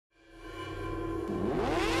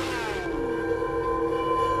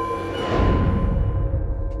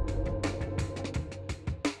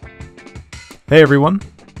Hey everyone,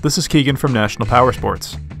 this is Keegan from National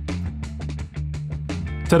Powersports.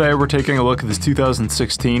 Today we're taking a look at this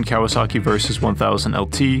 2016 Kawasaki VERSYS 1000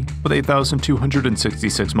 LT with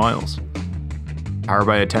 8,266 miles. Powered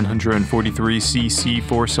by a 1,043cc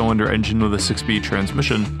 4-cylinder engine with a 6-speed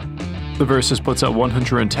transmission, the VERSYS puts out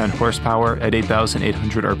 110 horsepower at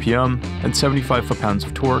 8,800 RPM and 75 foot-pounds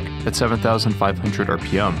of torque at 7,500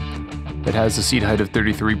 RPM. It has a seat height of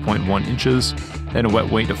 33.1 inches and a wet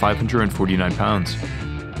weight of 549 pounds.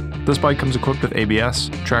 This bike comes equipped with ABS,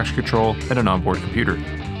 traction control, and an onboard computer.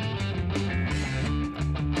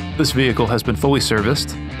 This vehicle has been fully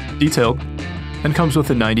serviced, detailed, and comes with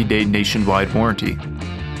a 90-day nationwide warranty.